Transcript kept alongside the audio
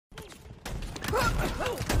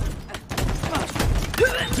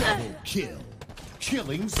Double kill.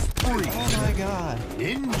 Killing spree. Oh my god.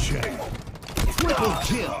 Inject. Triple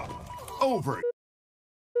kill. Over.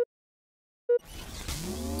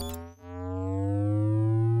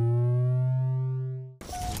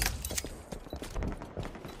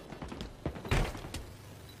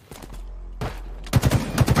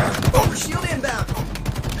 Shield inbound.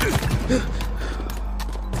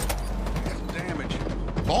 Damage.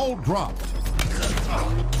 Ball dropped.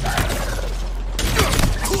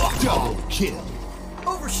 Double kill.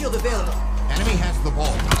 Overshield available. Enemy has the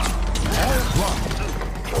ball. Ball dropped.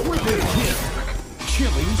 Triple kill.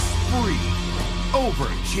 Killing spree.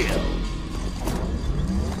 Overkill.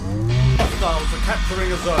 Hostiles are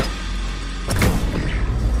capturing a zone.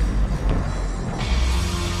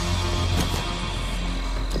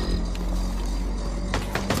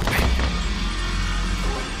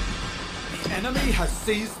 The enemy has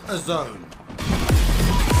seized a zone.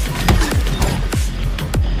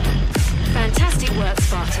 Fantastic work,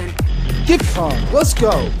 Spartan. Get calm. Let's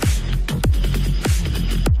go.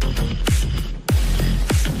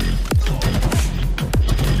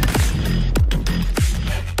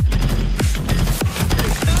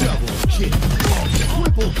 Double kill.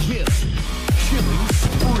 Triple kill. Killing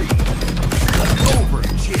spree.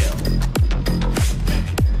 Overkill.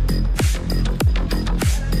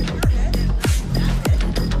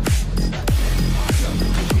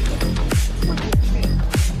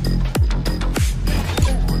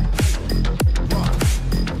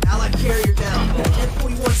 Allied carrier down.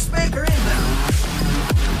 N41 Spanker inbound.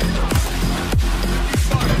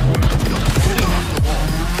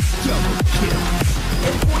 Double kill.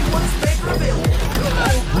 N41 Spanker available.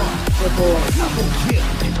 Double kill.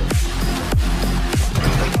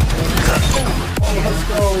 Let's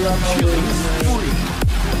go. Killing spree.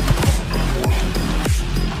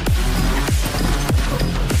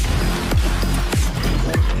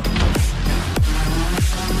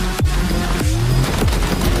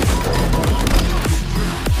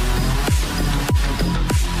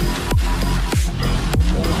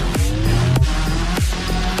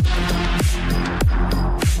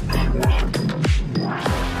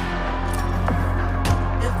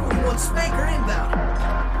 N41 Spanker inbound.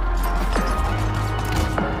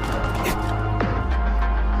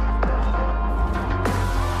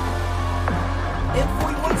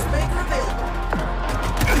 N41 Spanker available.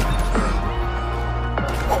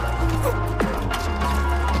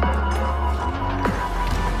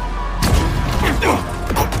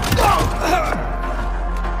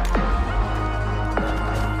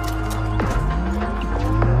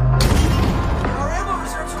 Our ammo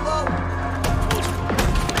reserves are low.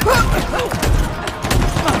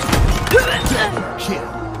 Double kill.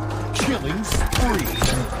 Killing spree.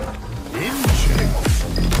 Inject.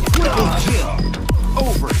 Triple kill.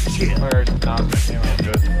 Overkill. Where's not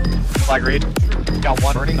good. Flag read. Got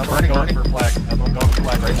one. Burning for flag. Another one going for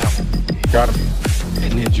flag right now. Got him.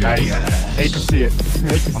 Ninja. Nice. Hate to see it.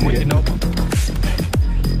 Hate to see it. No.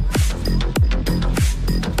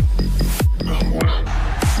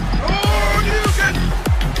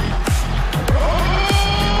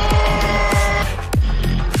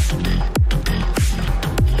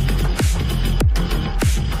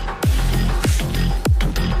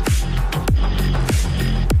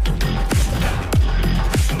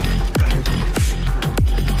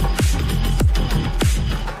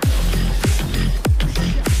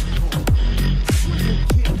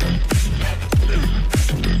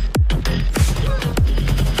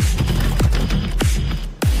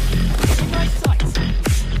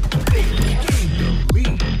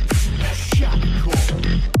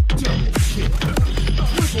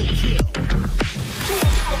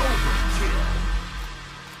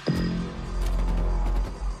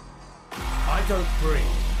 I don't breathe.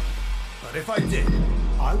 But if I did,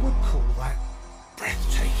 I would call that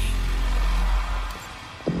breathtaking.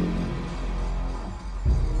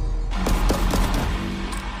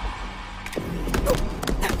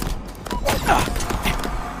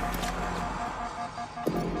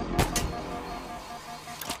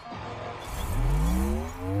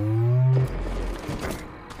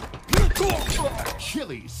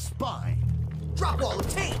 Achilles spine. Drop wall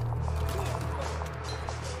obtained.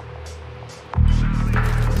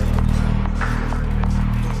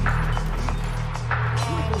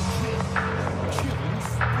 Triple kill. Killing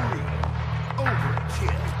spree.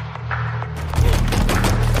 Overkill.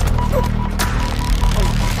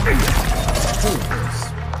 Hold this.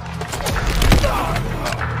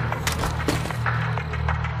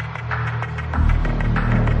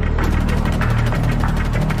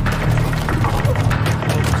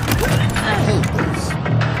 Hold this.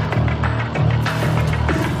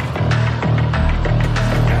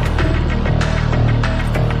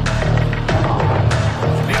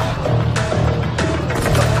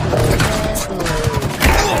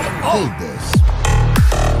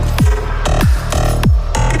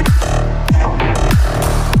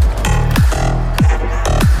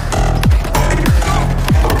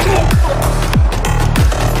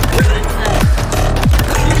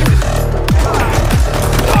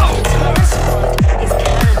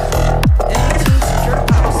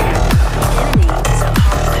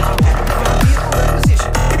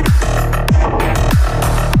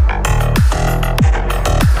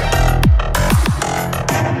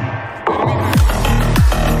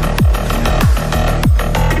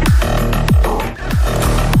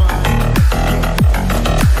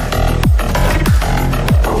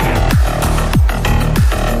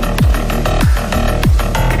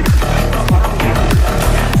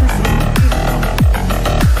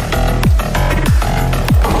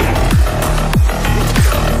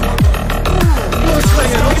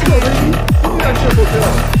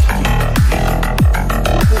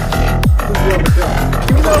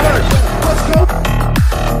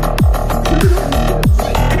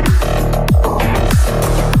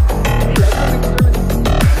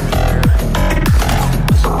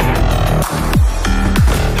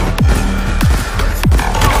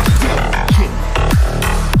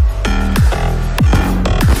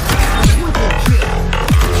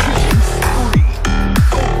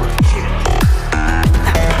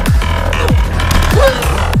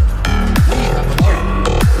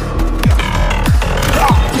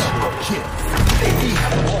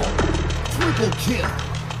 Triple kill.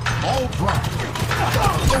 All drop.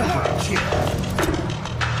 Overkill.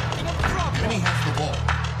 And he has the ball.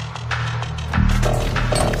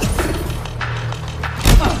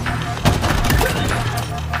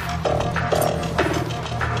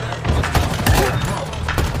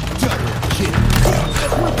 Double kill.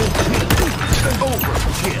 Triple kill.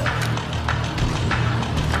 Overkill.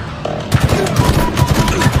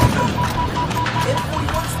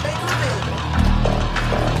 M41 Spanker available.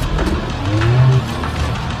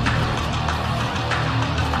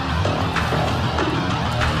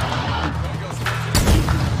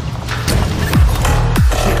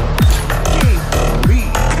 Game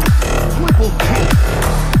lead. Triple kill.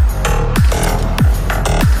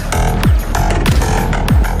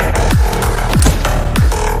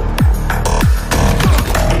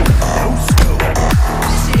 No scope.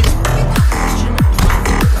 This is Action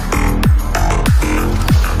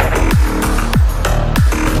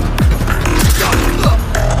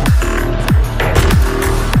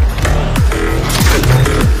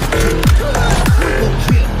Triple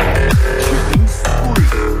kill. Killing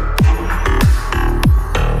spree.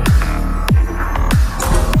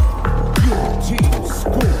 Your team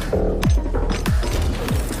scored.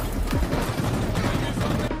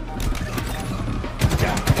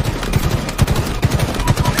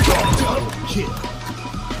 Double kill.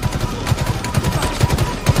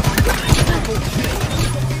 Triple kill.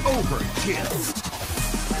 Overkill.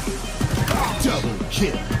 Double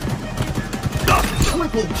kill.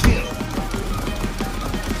 Triple kill.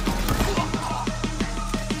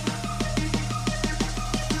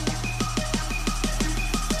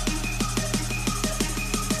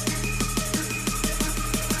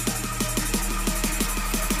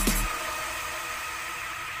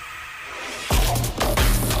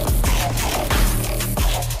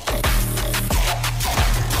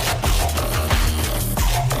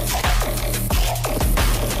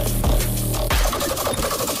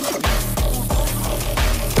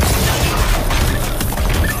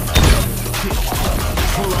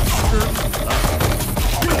 Cluster up.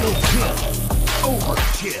 Triple kill.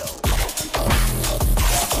 Overkill.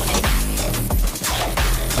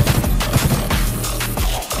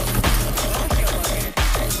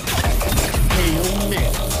 Hail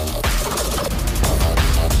Mary.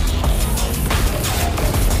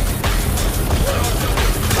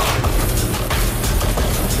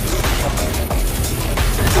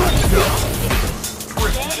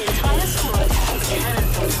 Their entire squad is cannon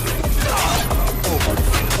fodder.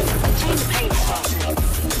 Chain the pain spotted.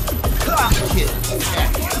 Kill.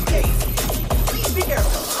 Hey, please be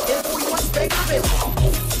careful. M41 Spanker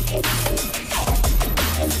available.